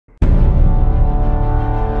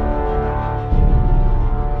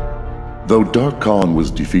Though Dark Khan was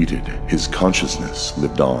defeated, his consciousness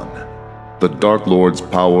lived on. The Dark Lord's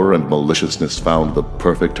power and maliciousness found the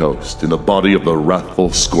perfect host in the body of the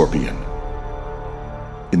wrathful Scorpion.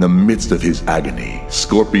 In the midst of his agony,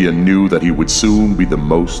 Scorpion knew that he would soon be the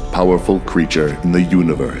most powerful creature in the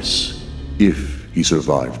universe, if he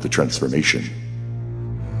survived the transformation.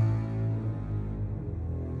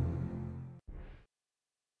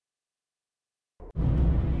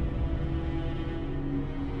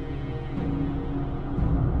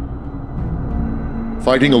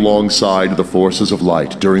 Fighting alongside the forces of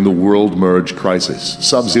light during the World Merge crisis,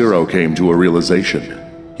 Sub-Zero came to a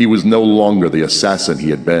realization. He was no longer the assassin he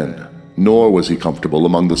had been, nor was he comfortable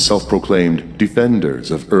among the self-proclaimed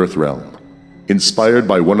defenders of Earthrealm. Inspired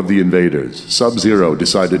by one of the invaders, Sub-Zero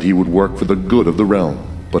decided he would work for the good of the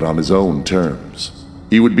realm, but on his own terms.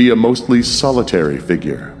 He would be a mostly solitary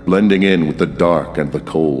figure, blending in with the dark and the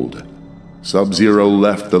cold. Sub-Zero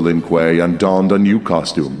left the Lin Kuei and donned a new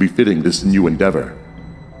costume befitting this new endeavor.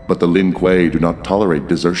 But the Lin Kuei do not tolerate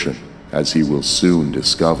desertion, as he will soon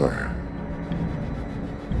discover.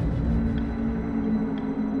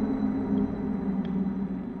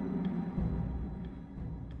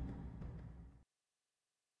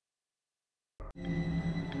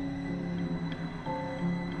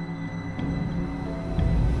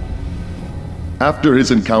 After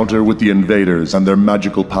his encounter with the invaders and their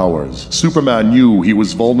magical powers, Superman knew he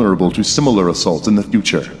was vulnerable to similar assaults in the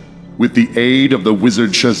future. With the aid of the wizard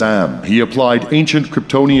Shazam, he applied ancient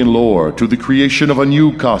Kryptonian lore to the creation of a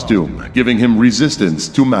new costume, giving him resistance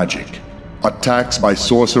to magic. Attacks by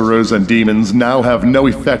sorcerers and demons now have no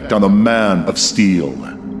effect on the Man of Steel.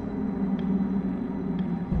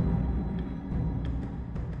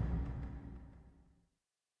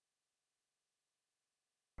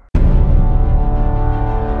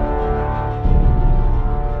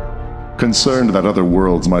 Concerned that other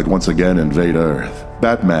worlds might once again invade Earth,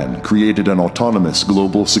 Batman created an autonomous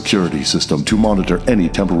global security system to monitor any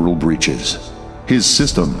temporal breaches. His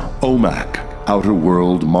system, OMAC, Outer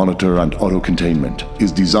World Monitor and Auto-Containment,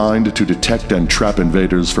 is designed to detect and trap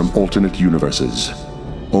invaders from alternate universes.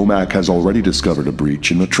 OMAC has already discovered a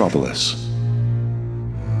breach in Metropolis.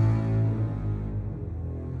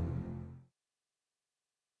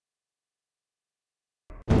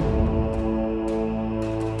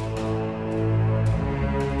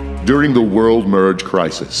 During the World Merge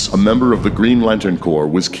crisis, a member of the Green Lantern Corps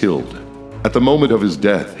was killed. At the moment of his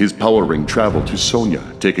death, his power ring traveled to Sonya,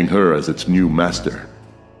 taking her as its new master.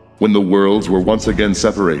 When the worlds were once again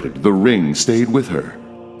separated, the ring stayed with her.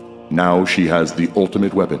 Now she has the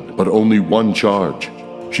ultimate weapon, but only one charge.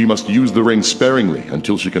 She must use the ring sparingly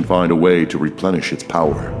until she can find a way to replenish its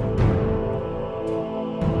power.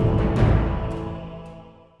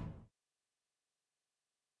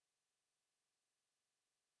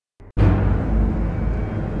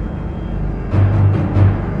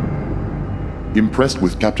 Impressed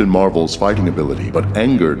with Captain Marvel's fighting ability, but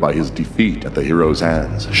angered by his defeat at the hero's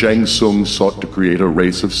hands, Shang Tsung sought to create a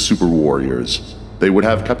race of super warriors. They would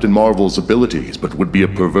have Captain Marvel's abilities, but would be a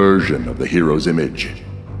perversion of the hero's image.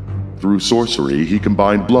 Through sorcery, he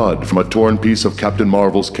combined blood from a torn piece of Captain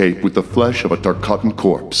Marvel's cape with the flesh of a Tarkatan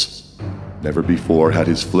corpse. Never before had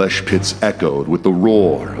his flesh pits echoed with the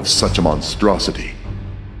roar of such a monstrosity.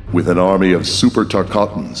 With an army of super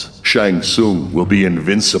Tarkatans, Shang Tsung will be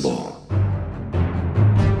invincible.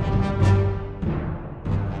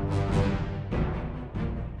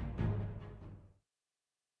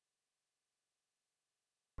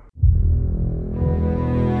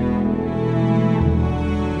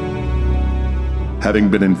 Having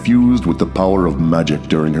been infused with the power of magic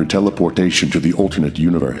during her teleportation to the alternate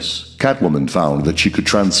universe, Catwoman found that she could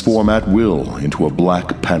transform at will into a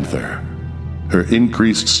Black Panther. Her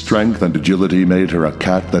increased strength and agility made her a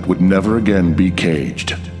cat that would never again be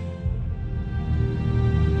caged.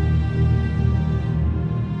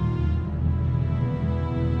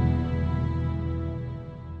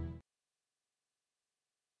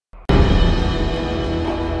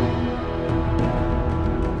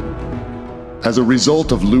 As a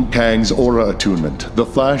result of Liu Kang's aura attunement, the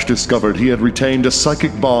Flash discovered he had retained a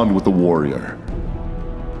psychic bond with the warrior.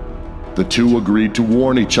 The two agreed to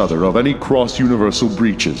warn each other of any cross-universal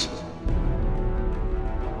breaches.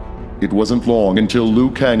 It wasn't long until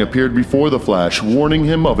Liu Kang appeared before the Flash, warning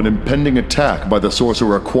him of an impending attack by the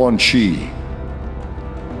sorcerer Quan Chi.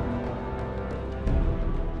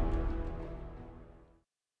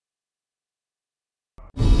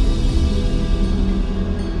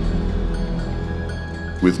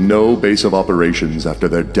 With no base of operations after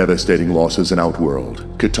their devastating losses in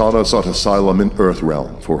Outworld, Kitana sought asylum in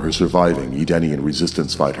Earthrealm for her surviving Edenian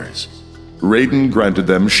resistance fighters. Raiden granted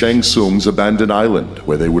them Shang Tsung's abandoned island,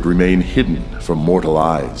 where they would remain hidden from mortal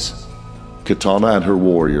eyes. Kitana and her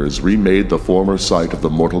warriors remade the former site of the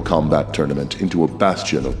Mortal Kombat tournament into a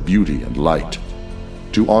bastion of beauty and light.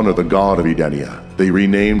 To honor the god of Edenia, they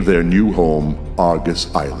renamed their new home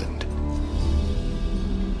Argus Island.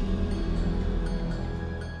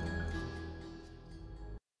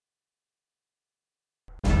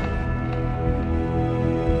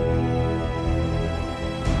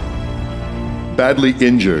 Badly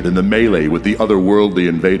injured in the melee with the otherworldly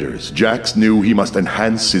invaders, Jax knew he must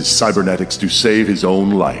enhance his cybernetics to save his own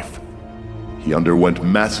life. He underwent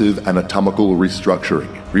massive anatomical restructuring,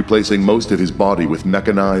 replacing most of his body with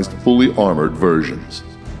mechanized, fully armored versions.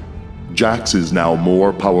 Jax is now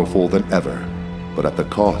more powerful than ever, but at the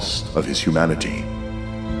cost of his humanity.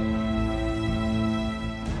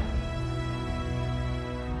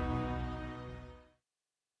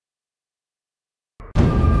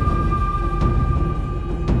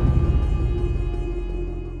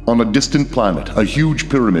 On a distant planet, a huge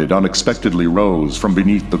pyramid unexpectedly rose from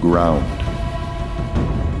beneath the ground.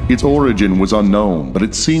 Its origin was unknown, but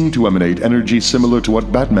it seemed to emanate energy similar to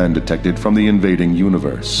what Batman detected from the invading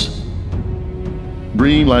universe.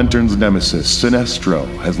 Green Lantern's nemesis, Sinestro,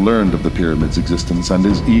 has learned of the pyramid's existence and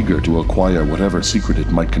is eager to acquire whatever secret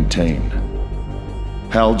it might contain.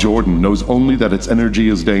 Hal Jordan knows only that its energy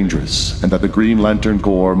is dangerous, and that the Green Lantern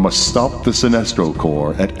Corps must stop the Sinestro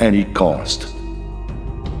Corps at any cost.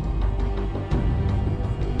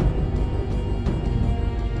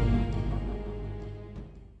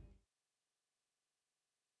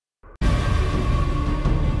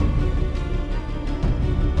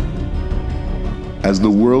 As the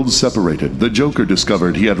worlds separated, the Joker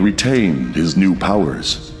discovered he had retained his new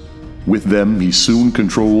powers. With them, he soon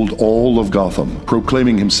controlled all of Gotham,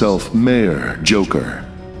 proclaiming himself Mayor Joker.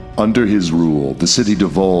 Under his rule, the city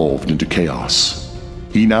devolved into chaos.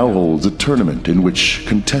 He now holds a tournament in which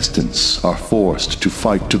contestants are forced to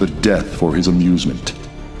fight to the death for his amusement.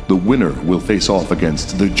 The winner will face off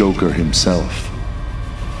against the Joker himself.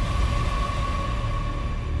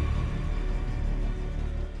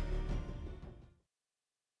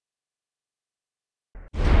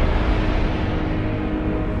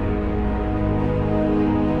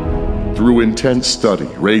 Through intense study,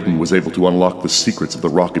 Raiden was able to unlock the secrets of the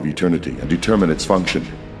Rock of Eternity and determine its function.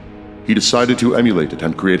 He decided to emulate it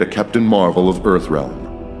and create a Captain Marvel of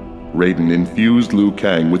Earthrealm. Raiden infused Liu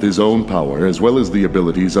Kang with his own power as well as the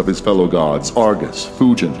abilities of his fellow gods Argus,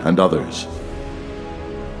 Fujin, and others.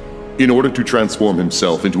 In order to transform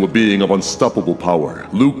himself into a being of unstoppable power,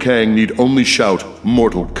 Liu Kang need only shout,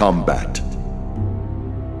 "Mortal Kombat."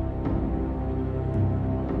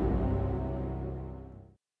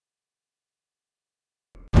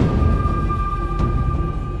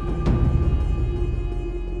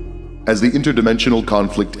 As the interdimensional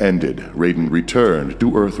conflict ended, Raiden returned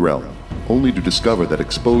to Earthrealm, only to discover that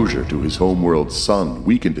exposure to his homeworld's sun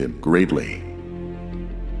weakened him greatly.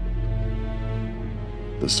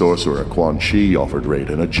 The sorcerer Quan Chi offered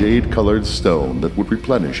Raiden a jade-colored stone that would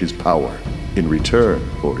replenish his power in return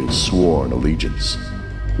for his sworn allegiance.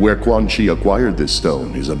 Where Quan Chi acquired this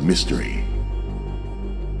stone is a mystery.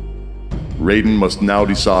 Raiden must now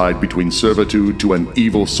decide between servitude to an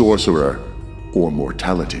evil sorcerer or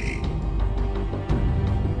mortality.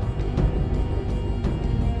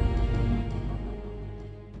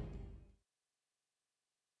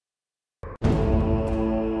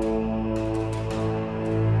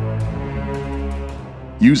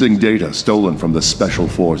 Using data stolen from the Special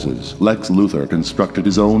Forces, Lex Luthor constructed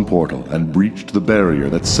his own portal and breached the barrier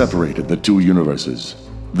that separated the two universes.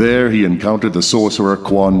 There he encountered the sorcerer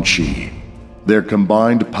Quan Chi. Their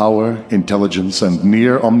combined power, intelligence, and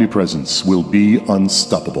near omnipresence will be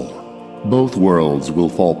unstoppable. Both worlds will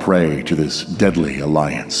fall prey to this deadly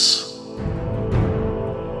alliance.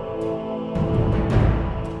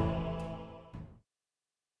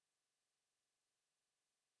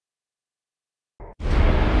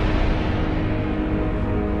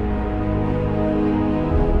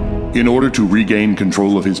 In order to regain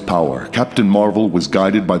control of his power, Captain Marvel was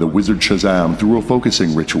guided by the wizard Shazam through a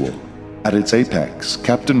focusing ritual. At its apex,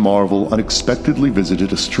 Captain Marvel unexpectedly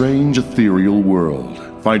visited a strange ethereal world,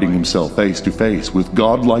 finding himself face to face with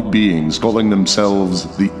godlike beings calling themselves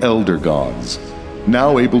the Elder Gods.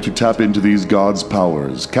 Now able to tap into these gods'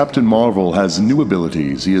 powers, Captain Marvel has new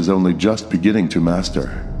abilities he is only just beginning to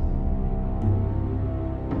master.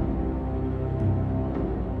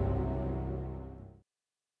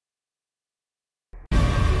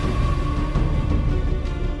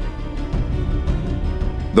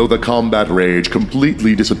 Though the combat rage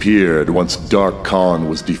completely disappeared once Dark Khan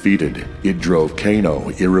was defeated, it drove Kano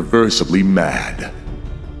irreversibly mad.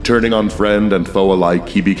 Turning on friend and foe alike,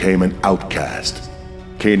 he became an outcast.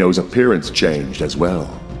 Kano's appearance changed as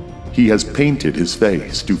well. He has painted his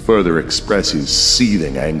face to further express his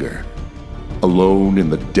seething anger. Alone in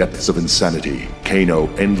the depths of insanity,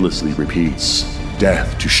 Kano endlessly repeats,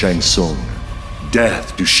 "Death to Shang Tsung!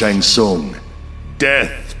 Death to Shang Tsung!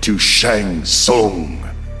 Death to Shang Tsung!"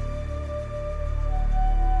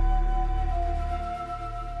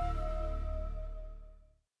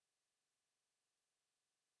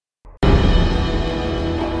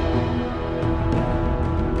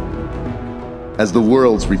 As the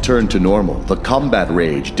worlds returned to normal, the combat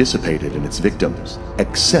rage dissipated in its victims,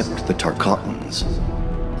 except the Tarkatans.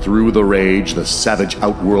 Through the rage, the savage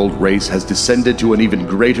outworld race has descended to an even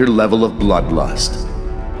greater level of bloodlust.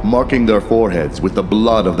 Marking their foreheads with the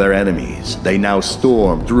blood of their enemies, they now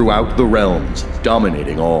storm throughout the realms,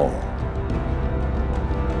 dominating all.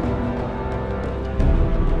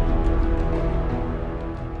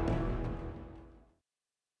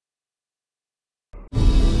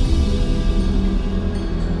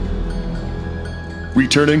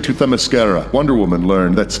 Returning to Themyscira, Wonder Woman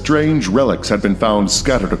learned that strange relics had been found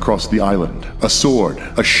scattered across the island. A sword,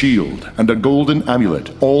 a shield, and a golden amulet,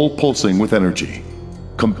 all pulsing with energy.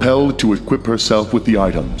 Compelled to equip herself with the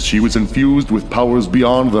items, she was infused with powers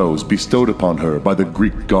beyond those bestowed upon her by the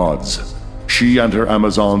Greek gods. She and her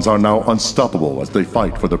Amazons are now unstoppable as they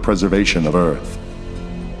fight for the preservation of Earth.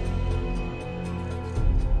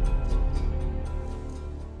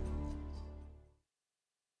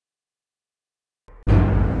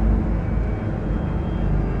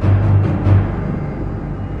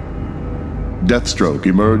 Deathstroke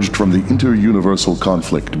emerged from the inter-universal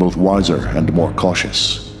conflict both wiser and more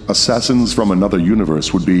cautious. Assassins from another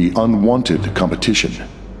universe would be unwanted competition.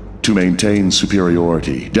 To maintain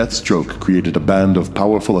superiority, Deathstroke created a band of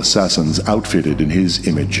powerful assassins outfitted in his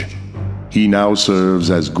image. He now serves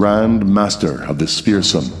as Grand Master of the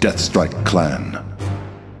fearsome Deathstrike clan.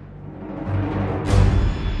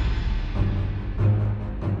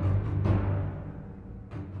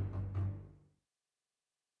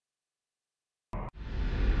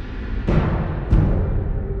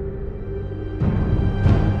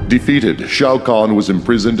 Defeated, Shao Kahn was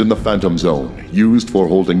imprisoned in the Phantom Zone, used for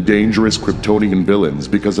holding dangerous Kryptonian villains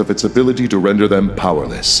because of its ability to render them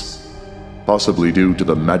powerless. Possibly due to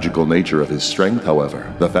the magical nature of his strength,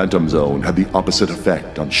 however, the Phantom Zone had the opposite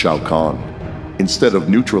effect on Shao Kahn. Instead of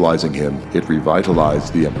neutralizing him, it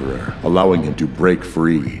revitalized the Emperor, allowing him to break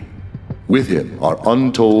free. With him are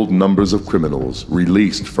untold numbers of criminals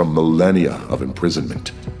released from millennia of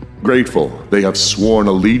imprisonment. Grateful, they have sworn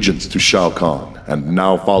allegiance to Shao Kahn and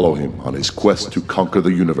now follow him on his quest to conquer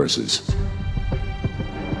the universes.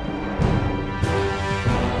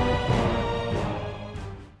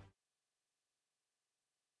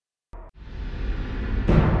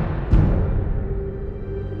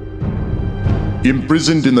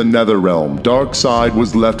 Imprisoned in the Netherrealm, Darkseid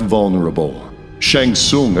was left vulnerable. Shang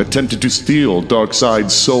Tsung attempted to steal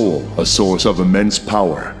Darkseid's soul, a source of immense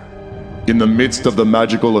power. In the midst of the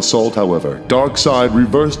magical assault, however, Darkseid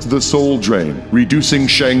reversed the soul drain, reducing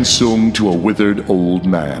Shang Tsung to a withered old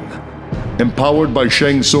man. Empowered by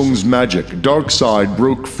Shang Tsung's magic, Darkseid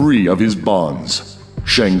broke free of his bonds.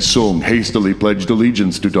 Shang Tsung hastily pledged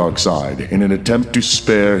allegiance to Darkseid in an attempt to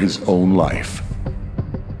spare his own life.